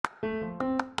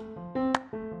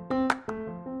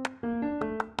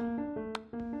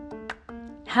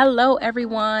Hello,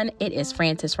 everyone. It is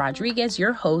Frances Rodriguez,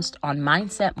 your host on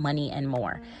Mindset, Money, and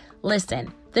More.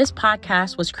 Listen, this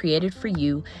podcast was created for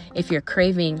you if you're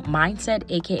craving mindset,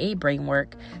 aka brain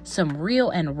work, some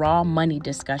real and raw money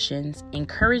discussions,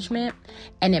 encouragement,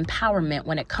 and empowerment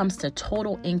when it comes to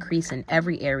total increase in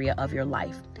every area of your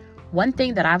life. One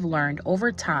thing that I've learned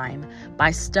over time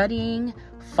by studying,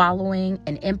 following,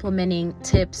 and implementing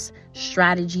tips,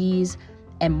 strategies,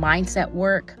 and mindset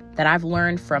work that I've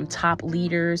learned from top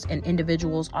leaders and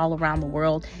individuals all around the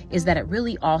world is that it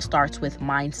really all starts with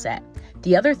mindset.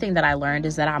 The other thing that I learned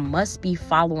is that I must be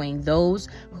following those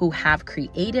who have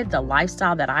created the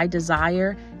lifestyle that I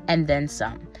desire and then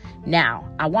some. Now,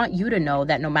 I want you to know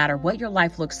that no matter what your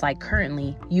life looks like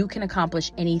currently, you can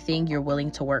accomplish anything you're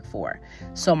willing to work for.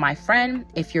 So my friend,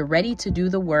 if you're ready to do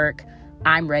the work,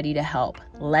 I'm ready to help.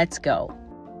 Let's go.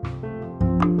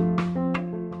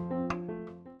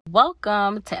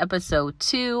 Welcome to episode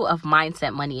 2 of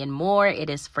Mindset, Money, and More. It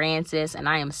is Frances, and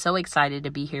I am so excited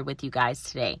to be here with you guys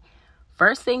today.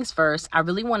 First things first, I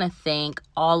really want to thank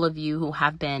all of you who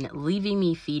have been leaving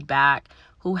me feedback,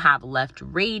 who have left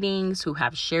ratings, who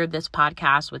have shared this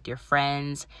podcast with your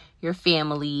friends, your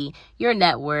family, your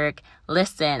network.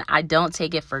 Listen, I don't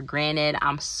take it for granted.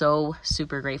 I'm so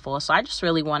super grateful. So I just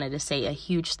really wanted to say a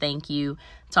huge thank you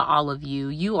to all of you.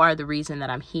 You are the reason that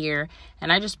I'm here.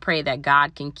 And I just pray that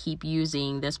God can keep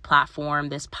using this platform,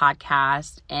 this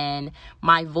podcast, and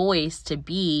my voice to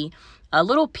be a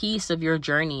little piece of your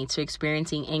journey to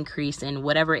experiencing increase in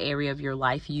whatever area of your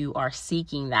life you are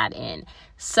seeking that in.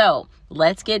 So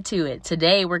let's get to it.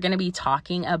 Today, we're going to be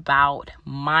talking about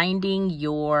minding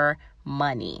your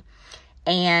money.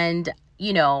 And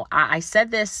I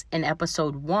said this in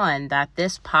episode 1 that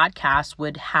this podcast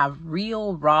would have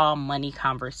real, raw money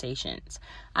conversations.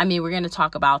 I mean, we're going to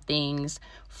talk about things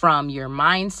from your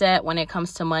mindset when it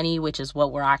comes to money, which is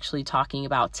what we're actually talking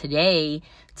about today,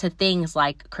 to things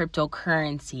like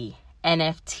cryptocurrency,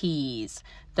 NFTs,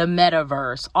 the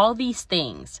metaverse, all these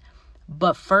things.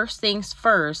 But first things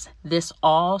first, this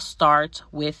all starts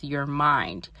with your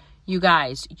mind. You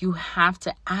guys, you have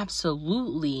to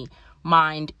absolutely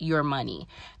mind your money.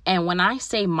 And when I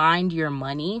say mind your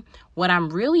money, what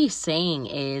I'm really saying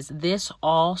is this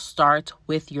all starts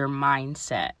with your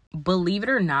mindset. Believe it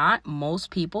or not,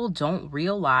 most people don't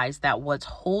realize that what's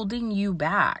holding you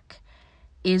back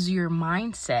is your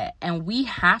mindset. And we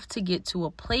have to get to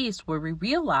a place where we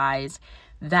realize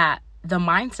that the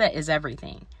mindset is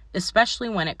everything, especially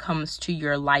when it comes to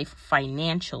your life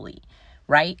financially,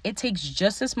 right? It takes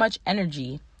just as much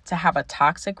energy to have a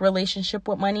toxic relationship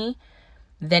with money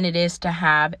than it is to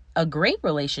have a great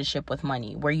relationship with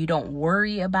money where you don't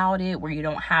worry about it, where you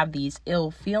don't have these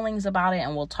ill feelings about it.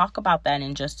 And we'll talk about that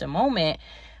in just a moment.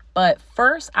 But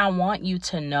first, I want you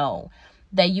to know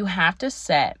that you have to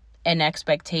set an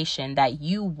expectation that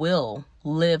you will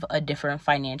live a different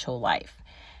financial life.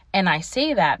 And I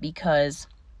say that because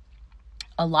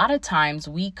a lot of times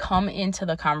we come into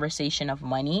the conversation of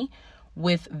money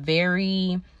with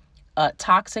very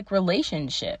toxic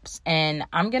relationships. And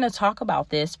I'm going to talk about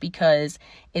this because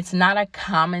it's not a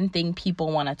common thing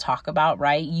people want to talk about,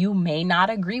 right? You may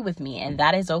not agree with me, and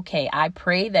that is okay. I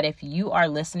pray that if you are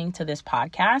listening to this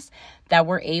podcast, that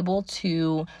we're able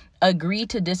to agree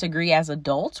to disagree as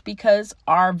adults because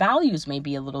our values may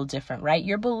be a little different, right?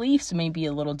 Your beliefs may be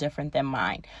a little different than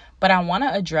mine. But I want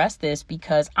to address this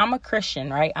because I'm a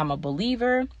Christian, right? I'm a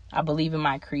believer. I believe in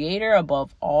my Creator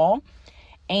above all.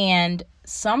 And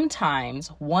sometimes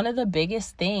one of the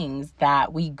biggest things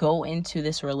that we go into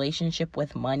this relationship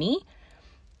with money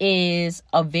is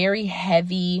a very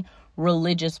heavy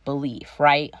religious belief,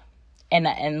 right?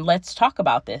 And let's talk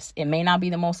about this. It may not be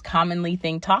the most commonly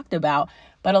thing talked about,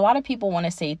 but a lot of people want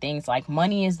to say things like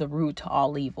money is the root to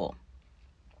all evil.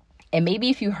 And maybe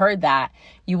if you heard that,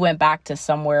 you went back to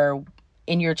somewhere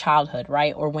in your childhood,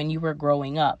 right? Or when you were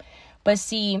growing up. But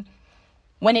see,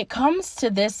 when it comes to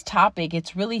this topic,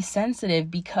 it's really sensitive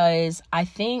because I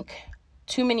think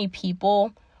too many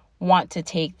people want to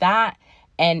take that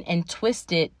and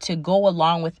twist it to go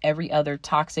along with every other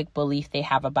toxic belief they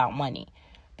have about money.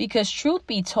 Because truth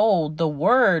be told, the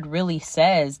word really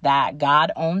says that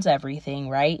God owns everything,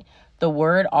 right? The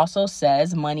word also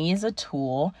says money is a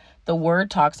tool. The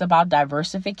word talks about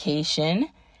diversification.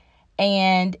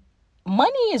 And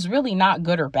money is really not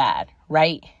good or bad,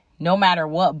 right? No matter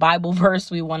what Bible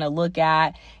verse we want to look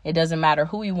at, it doesn't matter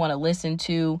who you want to listen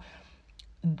to.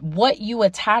 What you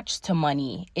attach to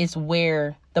money is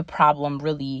where the problem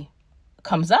really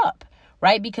comes up,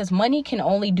 right? Because money can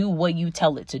only do what you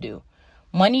tell it to do.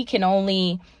 Money can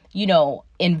only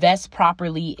invest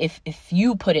properly if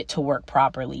you put it to work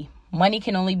properly. Money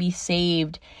can only be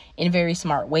saved in very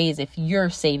smart ways if you're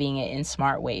saving it in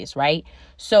smart ways, right?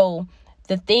 So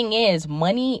the thing is,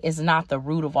 money is not the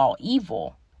root of all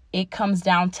evil. It comes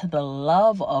down to the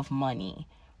love of money,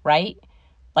 right?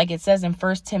 Like it says in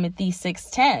 1 Timothy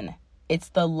 6:10, it's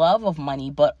the love of money,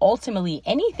 but ultimately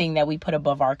anything that we put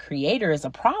above our Creator is a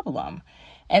problem.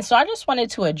 And so I just wanted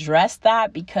to address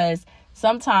that because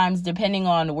sometimes, depending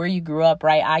on where you grew up,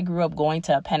 right? I grew up going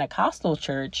to a Pentecostal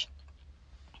church,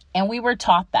 and we were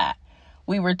taught that.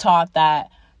 We were taught that,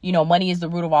 money is the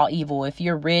root of all evil. If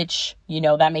you're rich,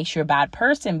 that makes you a bad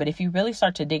person. But if you really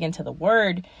start to dig into the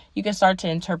word, you can start to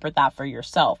interpret that for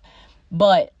yourself.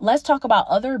 But let's talk about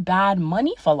other bad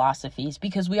money philosophies,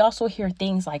 because we also hear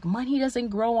things like money doesn't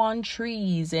grow on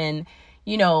trees and,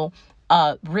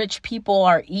 rich people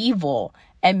are evil.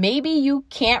 And maybe you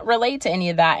can't relate to any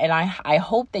of that. And I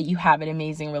hope that you have an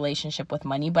amazing relationship with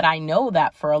money. But I know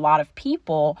that for a lot of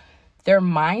people, their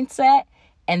mindset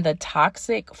and the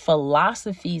toxic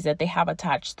philosophies that they have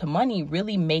attached to money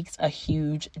really makes a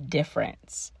huge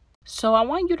difference. So I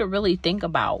want you to really think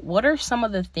about, what are some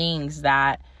of the things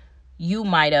that you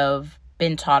might have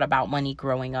been taught about money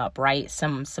growing up, right?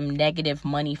 Some negative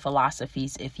money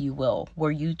philosophies, if you will.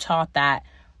 Were you taught that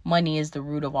money is the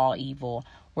root of all evil?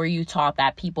 Were you taught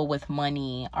that people with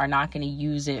money are not going to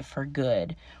use it for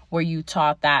good? Were you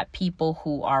taught that people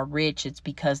who are rich, it's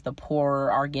because the poor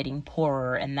are getting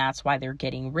poorer and that's why they're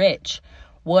getting rich?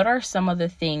 What are some of the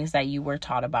things that you were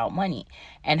taught about money?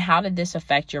 And how did this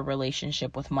affect your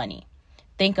relationship with money?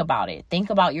 Think about it. Think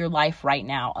about your life right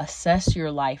now. Assess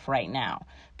your life right now,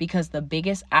 because the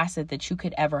biggest asset that you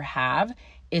could ever have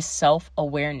is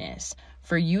self-awareness.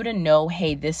 For you to know,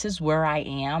 hey, this is where I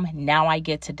am. Now I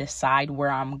get to decide where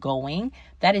I'm going.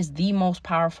 That is the most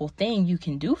powerful thing you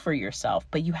can do for yourself.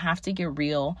 But you have to get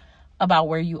real about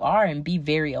where you are and be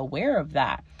very aware of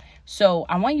that. So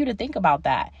I want you to think about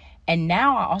that. And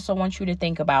now I also want you to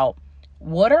think about,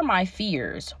 what are my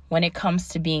fears when it comes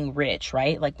to being rich,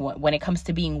 right? Like when it comes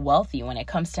to being wealthy, when it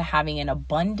comes to having an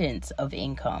abundance of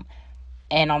income.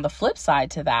 And on the flip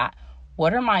side to that,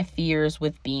 what are my fears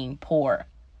with being poor?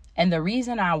 And the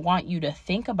reason I want you to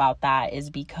think about that is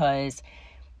because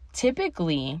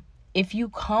typically, if you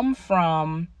come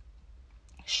from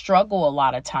struggle a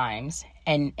lot of times,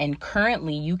 and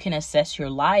currently you can assess your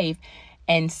life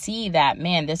and see that,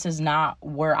 man, this is not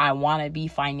where I want to be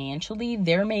financially,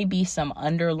 there may be some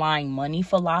underlying money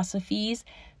philosophies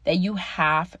that you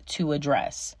have to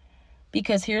address.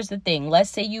 Because here's the thing. Let's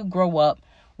say you grow up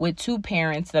with two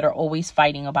parents that are always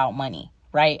fighting about money,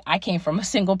 right? I came from a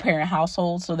single parent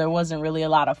household, so there wasn't really a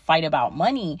lot of fight about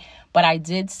money, but I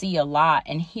did see a lot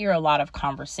and hear a lot of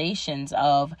conversations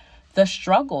of the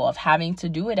struggle of having to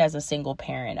do it as a single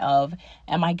parent, of,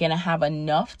 am I going to have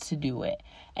enough to do it?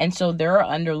 And so there are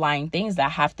underlying things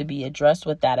that have to be addressed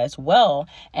with that as well.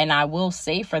 And I will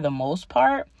say, for the most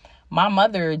part, my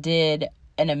mother did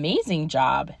an amazing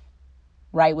job,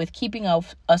 right, with keeping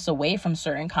us away from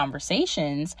certain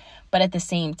conversations. But at the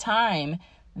same time,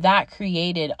 that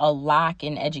created a lack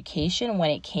in education when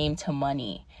it came to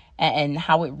money and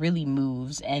how it really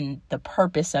moves and the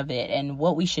purpose of it and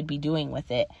what we should be doing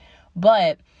with it.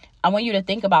 But I want you to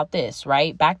think about this,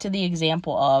 right? Back to the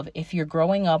example of, if you're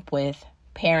growing up with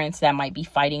parents that might be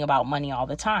fighting about money all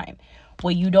the time,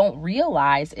 what you don't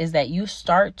realize is that you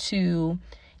start to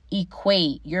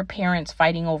equate your parents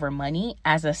fighting over money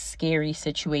as a scary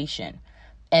situation.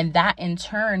 And that in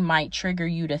turn might trigger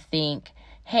you to think,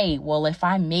 hey, well, if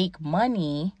I make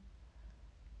money,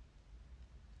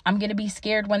 I'm going to be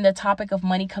scared when the topic of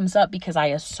money comes up because I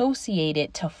associate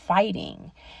it to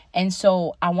fighting. And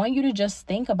so I want you to just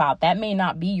think about, that may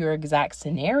not be your exact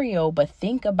scenario, but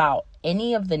think about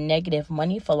any of the negative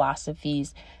money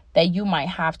philosophies that you might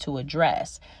have to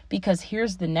address. Because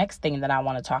here's the next thing that I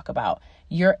want to talk about,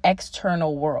 your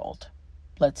external world.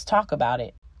 Let's talk about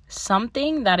it.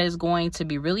 Something that is going to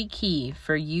be really key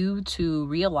for you to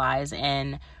realize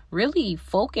and really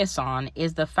focus on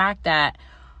is the fact that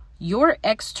your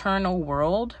external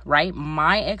world, right?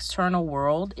 My external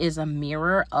world is a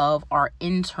mirror of our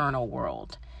internal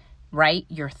world, right?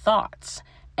 Your thoughts.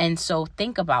 And so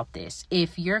think about this.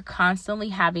 If you're constantly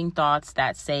having thoughts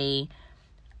that say,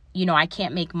 I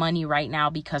can't make money right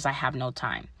now because I have no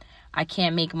time. I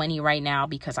can't make money right now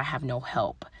because I have no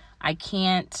help. I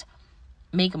can't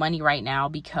make money right now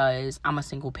because I'm a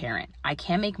single parent. I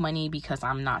can't make money because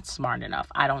I'm not smart enough.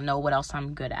 I don't know what else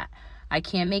I'm good at. I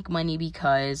can't make money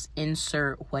because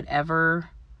insert whatever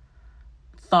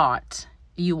thought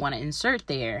you want to insert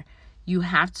there. You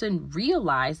have to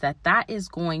realize that that is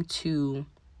going to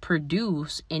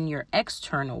produce in your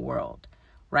external world,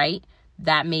 right?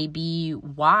 That may be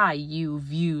why you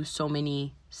view so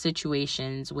many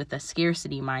situations with a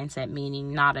scarcity mindset,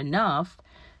 meaning not enough,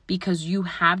 because you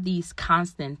have these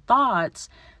constant thoughts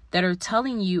that are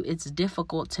telling you it's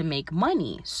difficult to make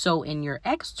money. So in your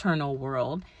external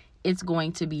world, it's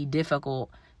going to be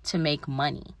difficult to make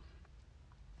money.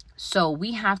 So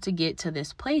we have to get to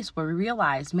this place where we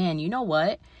realize, man, you know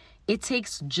what? It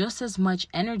takes just as much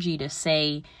energy to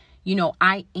say,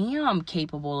 I am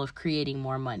capable of creating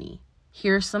more money.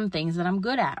 Here's some things that I'm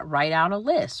good at. Write out a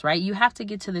list, right? You have to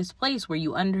get to this place where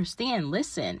you understand,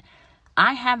 listen,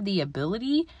 I have the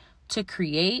ability to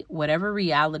create whatever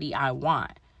reality I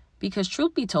want. Because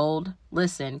truth be told,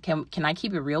 listen, can I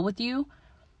keep it real with you?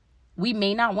 We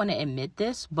may not want to admit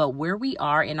this, but where we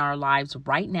are in our lives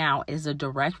right now is a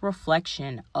direct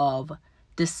reflection of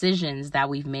decisions that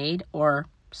we've made, or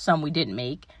some we didn't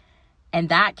make. And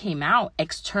that came out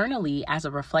externally as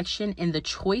a reflection in the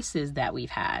choices that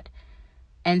we've had.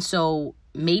 And so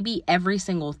maybe every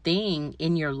single thing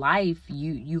in your life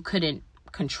you couldn't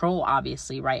control,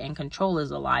 obviously, right? And control is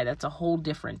a lie. That's a whole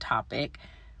different topic.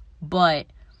 But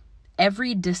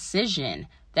every decision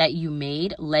that you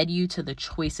made led you to the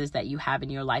choices that you have in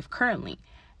your life currently.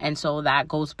 And so that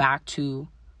goes back to,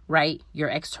 right, your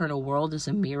external world is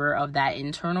a mirror of that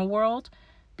internal world,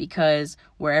 because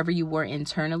wherever you were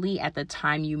internally at the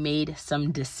time you made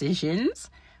some decisions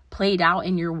played out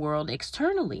in your world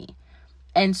externally.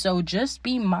 And so just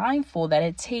be mindful that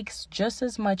it takes just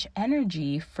as much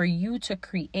energy for you to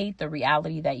create the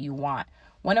reality that you want.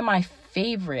 One of my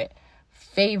favorite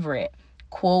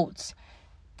quotes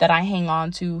that I hang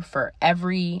on to for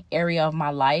every area of my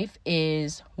life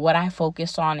is, what I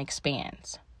focus on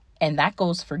expands. And that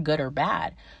goes for good or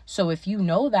bad. So if you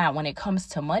know that when it comes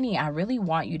to money, I really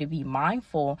want you to be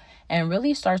mindful and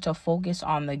really start to focus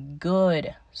on the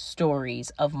good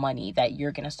stories of money that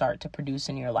you're going to start to produce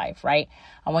in your life, right?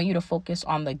 I want you to focus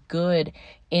on the good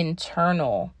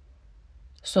internal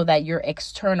so that your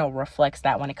external reflects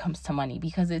that when it comes to money,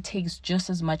 because it takes just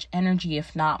as much energy,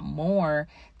 if not more,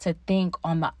 to think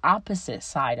on the opposite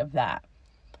side of that.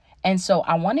 And so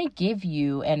I want to give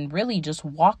you and really just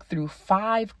walk through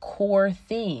 5 core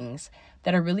things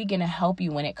that are really going to help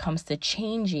you when it comes to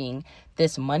changing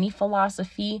this money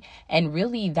philosophy and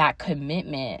really that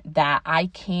commitment that I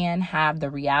can have the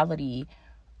reality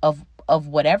of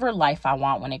whatever life I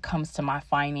want when it comes to my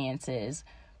finances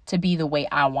to be the way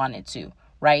I want it to,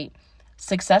 right?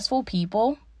 Successful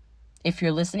people, if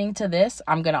you're listening to this,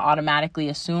 I'm going to automatically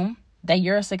assume that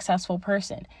you're a successful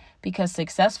person, because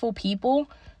successful people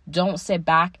don't sit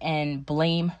back and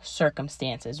blame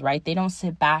circumstances, right? They don't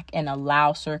sit back and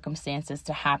allow circumstances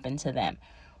to happen to them.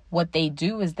 What they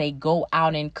do is they go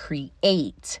out and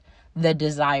create the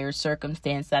desired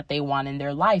circumstance that they want in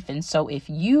their life. And so if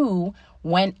you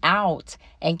went out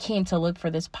and came to look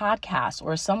for this podcast,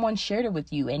 or someone shared it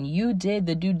with you and you did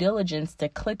the due diligence to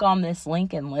click on this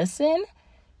link and listen,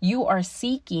 you are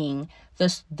seeking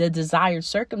the desired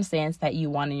circumstance that you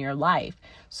want in your life.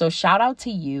 So shout out to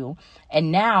you.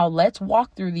 And now let's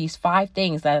walk through these 5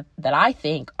 things that I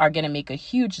think are going to make a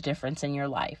huge difference in your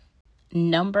life.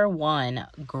 Number 1,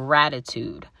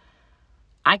 gratitude.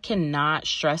 I cannot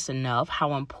stress enough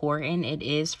how important it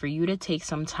is for you to take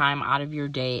some time out of your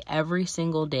day every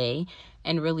single day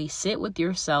and really sit with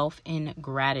yourself in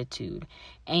gratitude.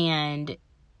 And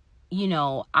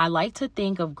I like to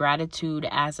think of gratitude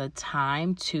as a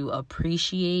time to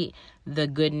appreciate the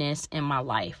goodness in my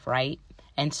life, right?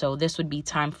 And so this would be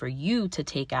time for you to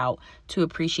take out to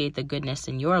appreciate the goodness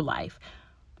in your life.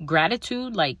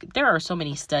 Gratitude, there are so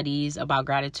many studies about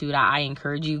gratitude. I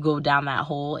encourage you to go down that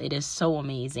hole. It is so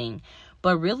amazing.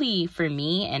 But really, for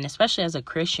me, and especially as a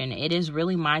Christian, it is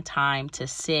really my time to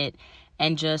sit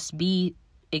and just be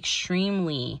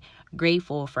extremely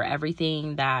grateful for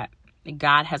everything that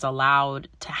God has allowed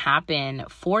to happen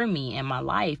for me in my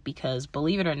life, because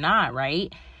believe it or not,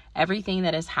 right? Everything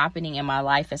that is happening in my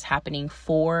life is happening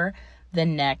for the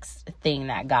next thing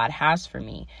that God has for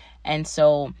me. And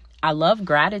so I love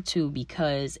gratitude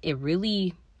because it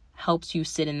really helps you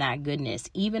sit in that goodness.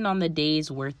 Even on the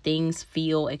days where things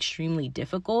feel extremely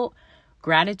difficult,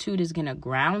 gratitude is going to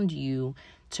ground you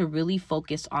to really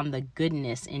focus on the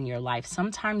goodness in your life.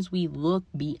 Sometimes we look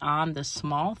beyond the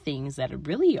small things that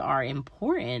really are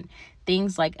important.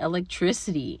 Things like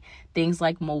electricity, things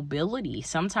like mobility.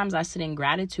 Sometimes I sit in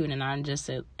gratitude and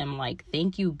I'm like,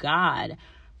 thank you, God,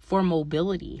 for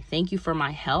mobility. Thank you for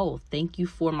my health. Thank you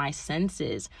for my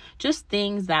senses. Just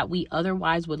things that we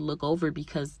otherwise would look over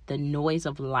because the noise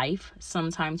of life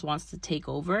sometimes wants to take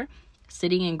over.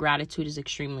 Sitting in gratitude is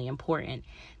extremely important.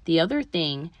 The other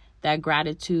thing that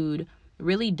gratitude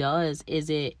really does is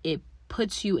it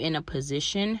puts you in a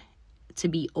position to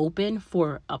be open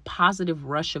for a positive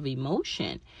rush of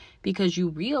emotion, because you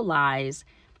realize,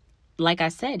 like I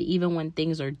said, even when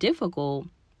things are difficult,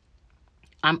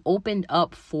 I'm opened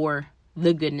up for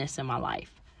the goodness in my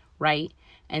life, right?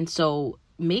 And so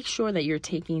make sure that you're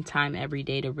taking time every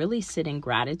day to really sit in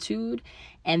gratitude.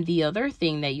 And the other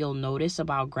thing that you'll notice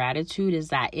about gratitude is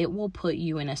that it will put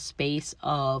you in a space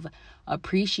of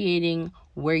appreciating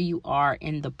where you are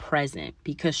in the present,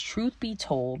 because truth be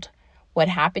told, what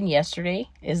happened yesterday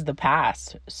is the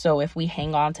past. So if we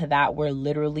hang on to that, we're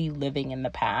literally living in the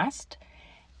past.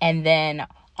 And then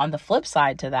on the flip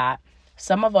side to that,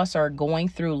 some of us are going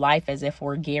through life as if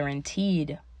we're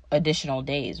guaranteed additional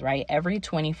days, right? Every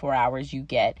 24 hours you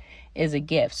get is a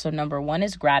gift. So number one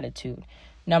is gratitude.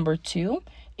 Number two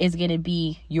is going to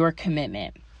be your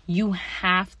commitment. You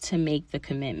have to make the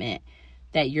commitment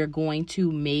that you're going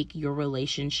to make your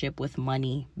relationship with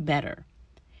money better.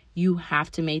 You have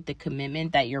to make the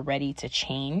commitment that you're ready to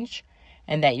change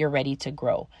and that you're ready to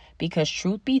grow. Because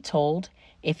truth be told,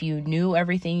 if you knew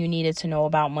everything you needed to know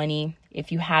about money,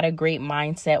 if you had a great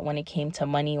mindset when it came to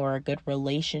money or a good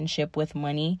relationship with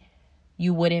money,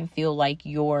 you wouldn't feel like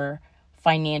your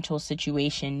financial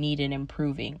situation needed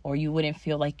improving, or you wouldn't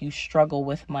feel like you struggle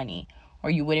with money, or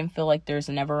you wouldn't feel like there's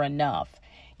never enough.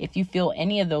 If you feel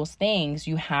any of those things,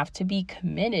 you have to be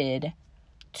committed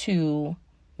to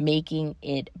making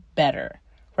it better,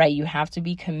 right? You have to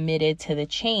be committed to the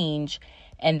change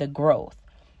and the growth.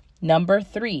 Number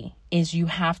three is you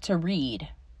have to read.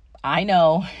 I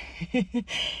know,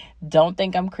 don't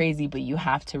think I'm crazy, but you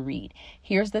have to read.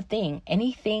 Here's the thing.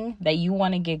 Anything that you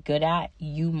want to get good at,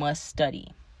 you must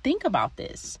study. Think about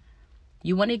this.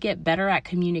 You want to get better at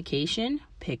communication?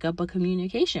 Pick up a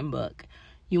communication book.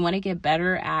 You want to get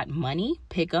better at money?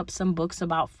 Pick up some books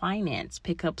about finance.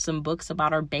 Pick up some books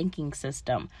about our banking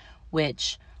system,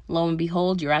 which, lo and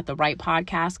behold, you're at the right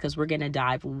podcast, because we're going to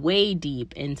dive way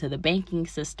deep into the banking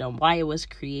system, why it was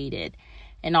created,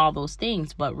 and all those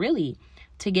things. But really,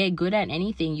 to get good at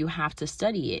anything, you have to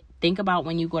study it. Think about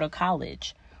when you go to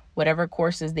college. Whatever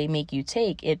courses they make you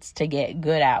take, it's to get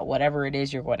good at whatever it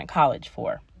is you're going to college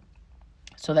for.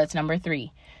 So that's number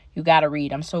three. You got to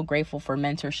read. I'm so grateful for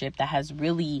mentorship that has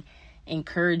really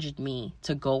encouraged me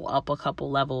to go up a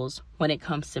couple levels when it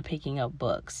comes to picking up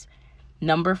books.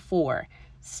 Number four,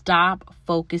 stop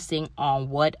focusing on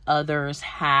what others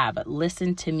have.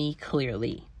 Listen to me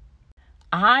clearly.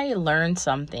 I learned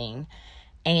something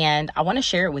and I want to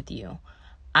share it with you.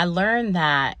 I learned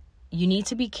that you need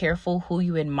to be careful who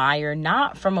you admire,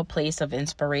 not from a place of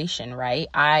inspiration, right?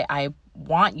 I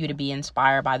want you to be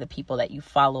inspired by the people that you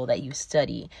follow, that you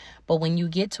study. But when you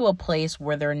get to a place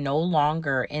where they're no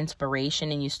longer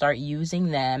inspiration and you start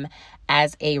using them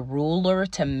as a ruler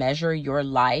to measure your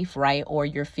life, right? Or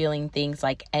you're feeling things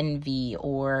like envy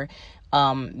or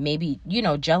maybe,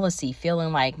 jealousy,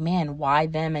 feeling like, man, why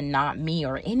them and not me,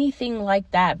 or anything like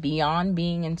that beyond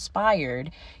being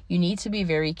inspired, you need to be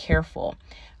very careful.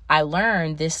 I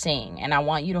learned this saying, and I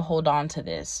want you to hold on to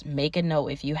this. Make a note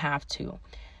if you have to.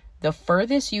 The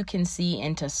furthest you can see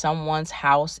into someone's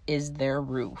house is their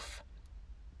roof.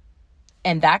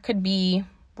 And that could be,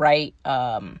 right,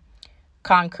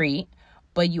 concrete,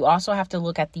 but you also have to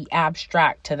look at the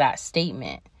abstract to that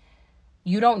statement.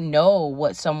 You don't know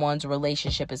what someone's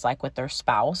relationship is like with their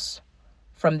spouse.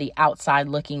 From the outside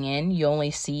looking in, you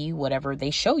only see whatever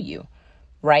they show you,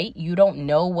 right? You don't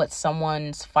know what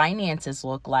someone's finances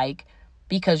look like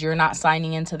because you're not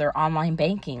signing into their online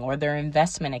banking or their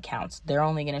investment accounts. They're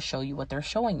only going to show you what they're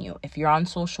showing you. If you're on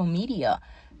social media,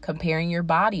 comparing your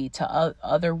body to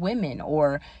other women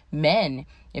or men,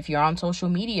 if you're on social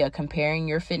media comparing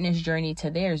your fitness journey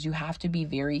to theirs, you have to be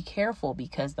very careful,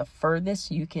 because the furthest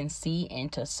you can see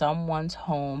into someone's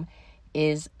home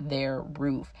is their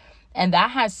roof. And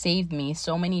that has saved me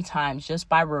so many times just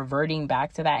by reverting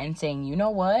back to that and saying, you know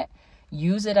what?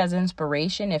 Use it as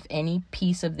inspiration if any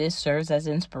piece of this serves as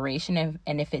inspiration.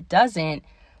 And if it doesn't,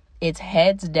 it's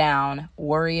heads down,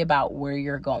 worry about where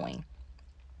you're going.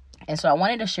 And so I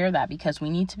wanted to share that because we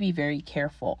need to be very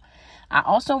careful. I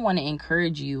also want to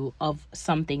encourage you of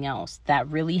something else that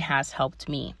really has helped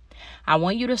me. I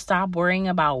want you to stop worrying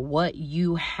about what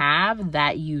you have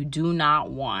that you do not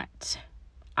want.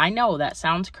 I know that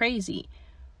sounds crazy,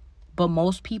 but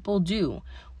most people do.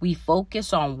 We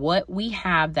focus on what we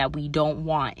have that we don't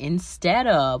want instead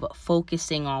of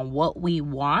focusing on what we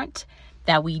want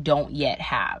that we don't yet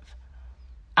have.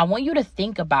 I want you to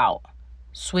think about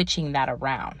switching that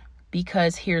around,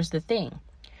 because here's the thing.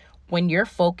 When you're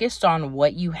focused on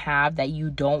what you have that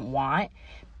you don't want,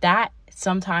 that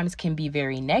sometimes can be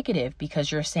very negative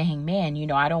because you're saying, man,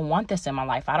 I don't want this in my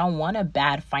life. I don't want a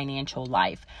bad financial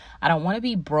life. I don't want to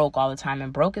be broke all the time.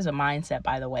 And broke is a mindset,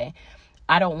 by the way.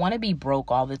 I don't want to be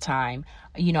broke all the time.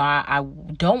 I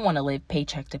don't want to live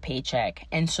paycheck to paycheck.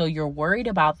 And so you're worried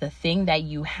about the thing that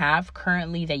you have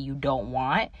currently that you don't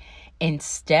want,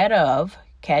 instead of,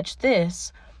 catch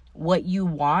this, what you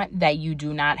want that you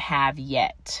do not have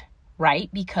yet, right?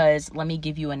 Because let me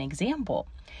give you an example.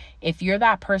 If you're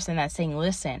that person that's saying,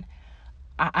 listen,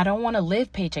 I don't want to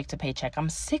live paycheck to paycheck. I'm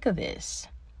sick of this.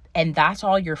 And that's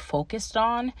all you're focused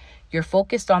on. You're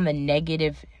focused on the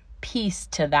negative piece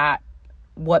to that,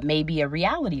 what may be a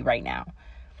reality right now.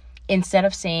 Instead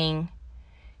of saying,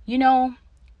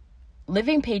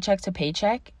 living paycheck to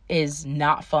paycheck is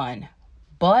not fun,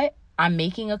 but I'm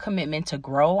making a commitment to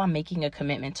grow. I'm making a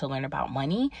commitment to learn about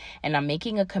money. And I'm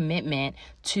making a commitment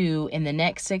to, in the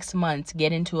next 6 months,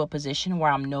 get into a position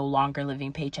where I'm no longer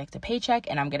living paycheck to paycheck.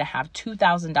 And I'm going to have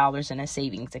 $2,000 in a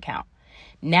savings account.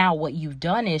 Now, what you've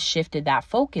done is shifted that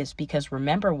focus, because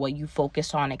remember, what you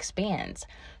focus on expands.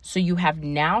 So you have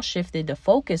now shifted the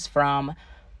focus from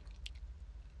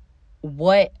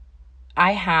what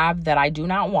I have that I do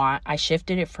not want. I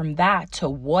shifted it from that to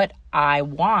what I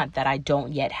want that I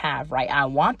don't yet have, right? I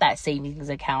want that savings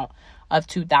account of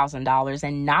 $2,000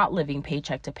 and not living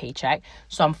paycheck to paycheck.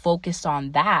 So I'm focused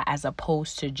on that as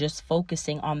opposed to just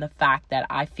focusing on the fact that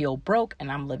I feel broke and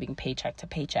I'm living paycheck to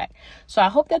paycheck. So I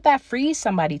hope that frees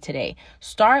somebody today.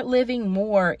 Start living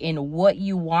more in what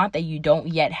you want that you don't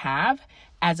yet have,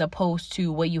 as opposed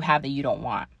to what you have that you don't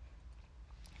want.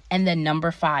 And then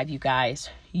number 5, you guys,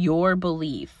 your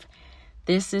belief.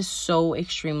 This is so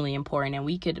extremely important, and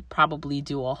we could probably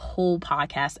do a whole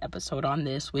podcast episode on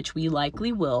this, which we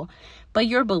likely will. But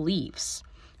your beliefs,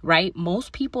 right?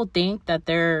 Most people think that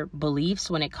their beliefs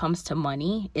when it comes to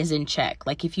money is in check.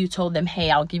 Like if you told them,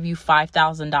 hey, I'll give you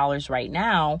 $5,000 right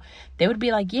now, they would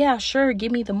be like, yeah, sure,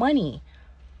 give me the money.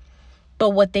 But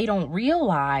what they don't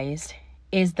realize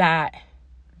is that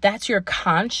that's your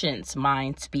conscience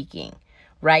mind speaking.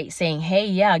 Right? Saying, hey,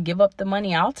 yeah, give up the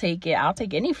money. I'll take it. I'll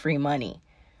take any free money.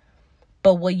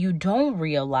 But what you don't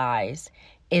realize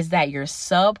is that your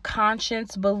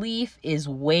subconscious belief is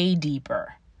way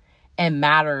deeper and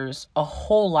matters a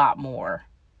whole lot more,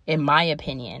 in my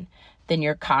opinion, than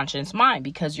your conscious mind.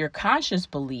 Because your conscious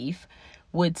belief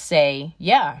would say,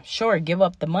 yeah, sure, give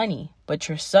up the money. But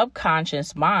your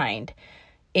subconscious mind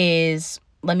is,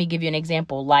 let me give you an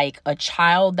example, like a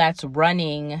child that's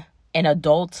running an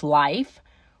adult's life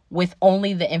with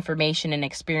only the information and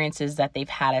experiences that they've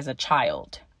had as a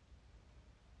child.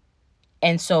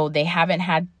 And so they haven't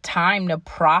had time to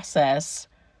process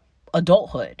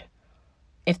adulthood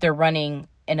if they're running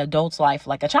an adult's life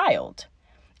like a child.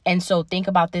 And so think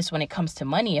about this when it comes to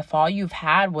money. If all you've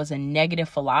had was a negative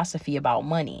philosophy about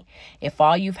money, if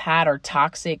all you've had are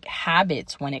toxic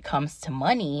habits when it comes to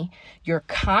money, your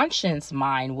conscious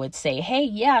mind would say, hey,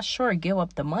 yeah, sure, give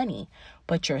up the money.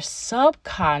 But your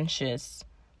subconscious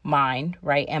mind,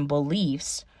 right, and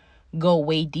beliefs go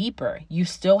way deeper. You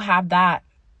still have that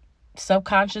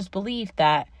subconscious belief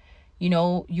that,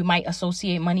 you might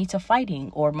associate money to fighting,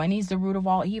 or money's the root of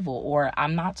all evil, or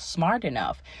I'm not smart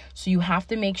enough. So you have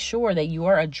to make sure that you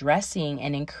are addressing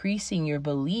and increasing your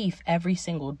belief every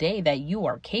single day that you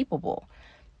are capable.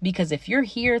 Because if you're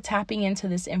here tapping into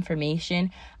this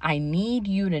information, I need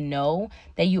you to know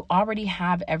that you already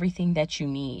have everything that you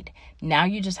need. Now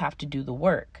you just have to do the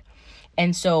work.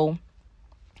 And so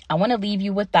I want to leave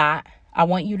you with that. I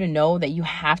want you to know that you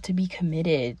have to be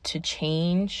committed to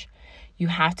change. You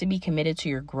have to be committed to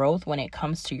your growth when it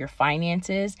comes to your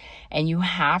finances. And you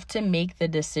have to make the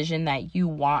decision that you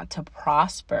want to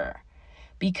prosper.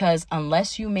 Because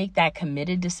unless you make that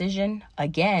committed decision,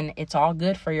 again, it's all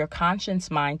good for your conscience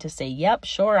mind to say, yep,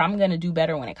 sure, I'm going to do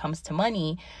better when it comes to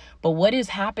money. But what is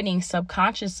happening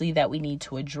subconsciously that we need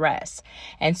to address?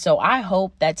 And so I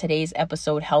hope that today's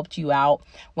episode helped you out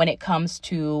when it comes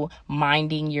to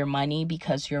minding your money,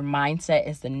 because your mindset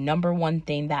is the number one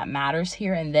thing that matters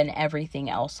here, and then everything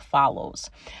else follows.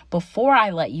 Before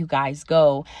I let you guys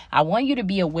go, I want you to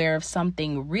be aware of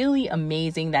something really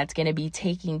amazing that's going to be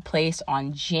taking place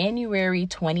on January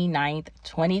 29th,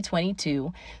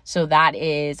 2022. So that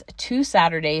is 2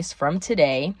 Saturdays from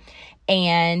today.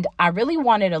 And I really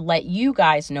wanted to let you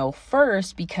guys know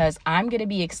first, because I'm going to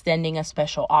be extending a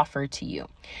special offer to you.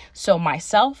 So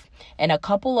myself and a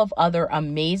couple of other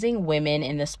amazing women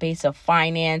in the space of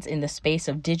finance, in the space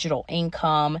of digital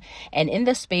income, and in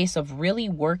the space of really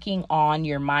working on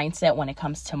your mindset when it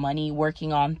comes to money,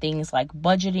 working on things like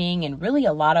budgeting and really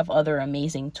a lot of other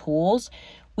amazing tools,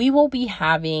 we will be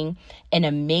having an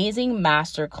amazing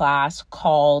masterclass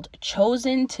called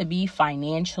Chosen to be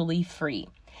Financially Free.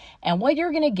 And what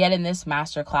you're going to get in this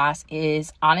masterclass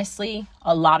is honestly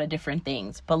a lot of different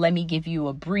things, but let me give you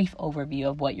a brief overview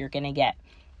of what you're going to get.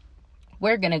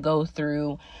 We're going to go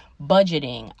through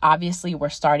budgeting. Obviously, we're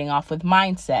starting off with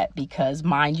mindset because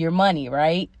mind your money,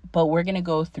 right? But we're going to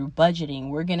go through budgeting.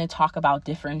 We're going to talk about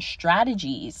different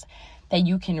strategies that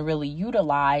you can really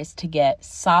utilize to get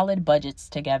solid budgets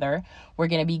together. We're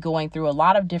going to be going through a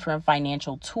lot of different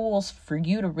financial tools for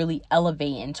you to really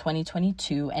elevate in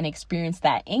 2022 and experience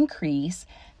that increase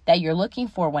that you're looking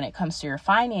for when it comes to your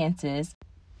finances.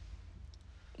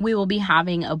 We will be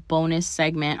having a bonus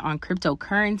segment on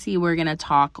cryptocurrency. We're going to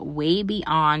talk way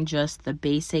beyond just the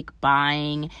basic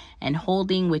buying and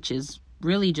holding, which is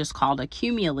really just called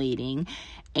accumulating.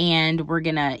 And we're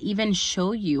going to even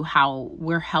show you how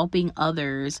we're helping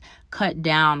others cut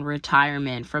down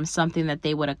retirement from something that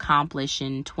they would accomplish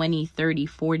in 20, 30,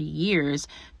 40 years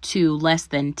to less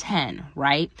than 10,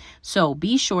 right? So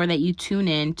be sure that you tune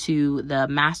in to the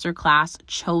masterclass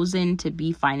Chosen to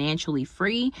be Financially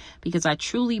Free, because I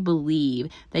truly believe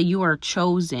that you are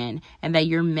chosen and that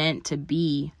you're meant to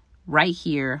be right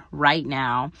here, right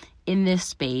now, in this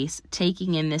space,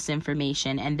 taking in this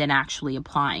information and then actually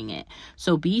applying it.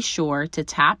 So be sure to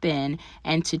tap in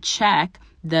and to check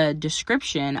the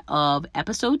description of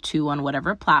episode 2 on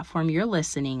whatever platform you're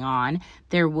listening on.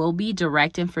 There will be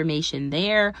direct information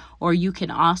there, or you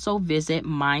can also visit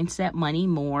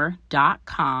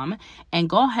mindsetmoneymore.com and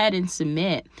go ahead and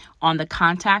submit on the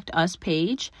Contact Us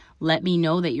page. Let me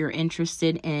know that you're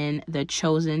interested in the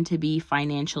Chosen to be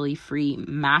Financially Free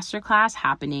Masterclass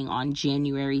happening on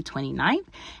January 29th,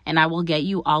 and I will get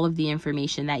you all of the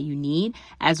information that you need,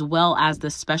 as well as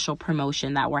the special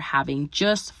promotion that we're having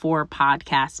just for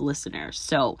podcast listeners.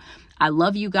 So I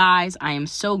love you guys. I am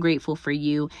so grateful for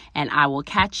you, and I will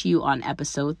catch you on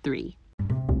episode 3.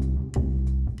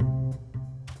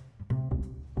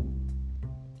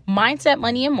 Mindset,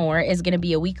 Money, and More is going to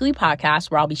be a weekly podcast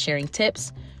where I'll be sharing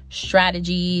tips,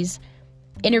 strategies,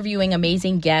 interviewing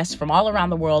amazing guests from all around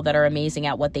the world that are amazing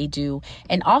at what they do,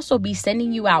 and also be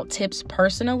sending you out tips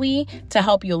personally to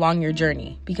help you along your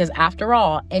journey. Because after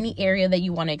all, any area that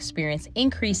you want to experience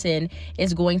increase in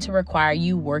is going to require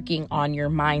you working on your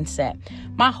mindset.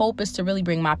 My hope is to really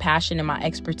bring my passion and my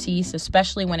expertise,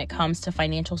 especially when it comes to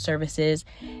financial services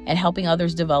and helping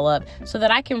others develop, so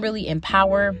that I can really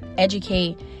empower,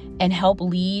 educate, and help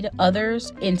lead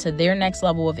others into their next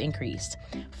level of increase.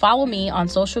 Follow me on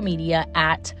social media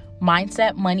at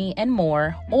Mindset, Money, and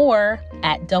More, or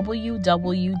at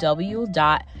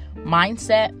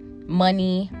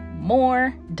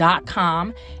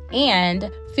www.mindsetmoneymore.com,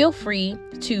 and feel free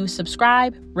to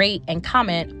subscribe, rate, and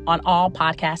comment on all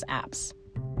podcast apps.